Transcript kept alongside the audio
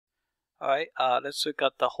Alright, let's look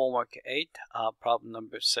at the homework 8, problem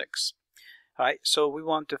number 6. Alright, so we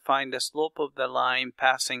want to find the slope of the line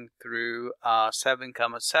passing through 7,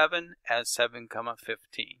 7 and 7,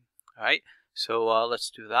 15. Alright, so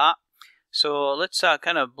let's do that. So let's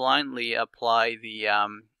kind of blindly apply the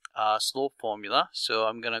slope formula. So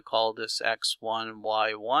I'm going to call this x1,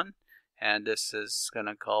 y1, and this is going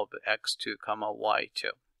to call x2, y2.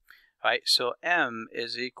 Alright, so m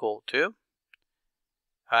is equal to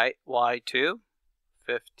y2,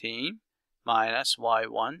 15, minus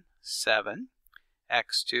y1, 7.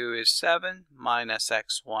 x2 is 7, minus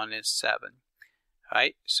x1 is 7.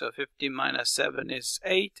 Right, so 15 minus 7 is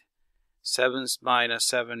 8. 7 minus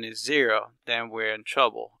 7 is 0. Then we're in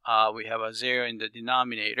trouble. We have a 0 in the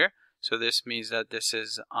denominator, so this means that this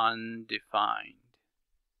is undefined.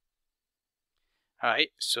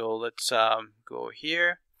 Alright, so let's go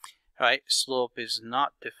here. Alright, slope is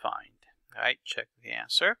not defined. Alright, check the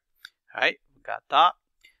answer. Alright, we got that.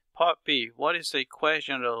 Part B, what is the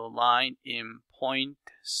equation of the line in point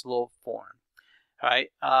slope form?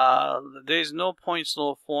 Alright, there is no point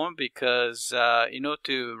slope form because in order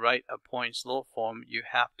to write a point slope form, you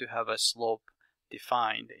have to have a slope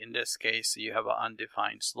defined. In this case, you have an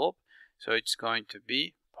undefined slope, so it's going to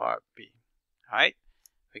be part B. Alright,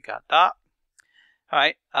 we got that.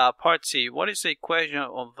 Alright, part C, what is the equation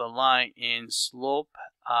of the line in slope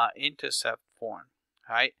intercept form?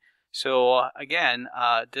 Alright, so again,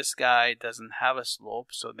 this guy doesn't have a slope,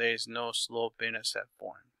 so there is no slope intercept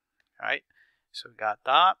form. Alright, so we got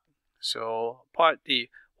that. So part D,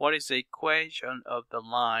 what is the equation of the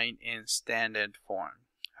line in standard form?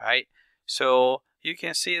 Alright, so you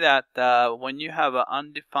can see that when you have an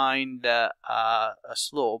undefined a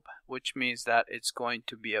slope, which means that it's going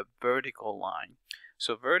to be a vertical line.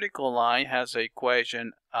 So vertical line has an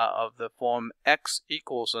equation of the form x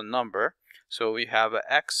equals a number. So we have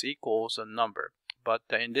x equals a number. But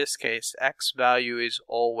in this case, x value is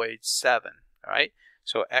always 7. Right?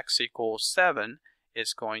 So x equals 7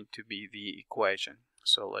 is going to be the equation.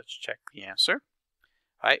 So let's check the answer.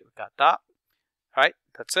 Alright, we got that. Alright,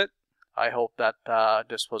 that's it. I hope that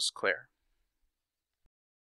this was clear.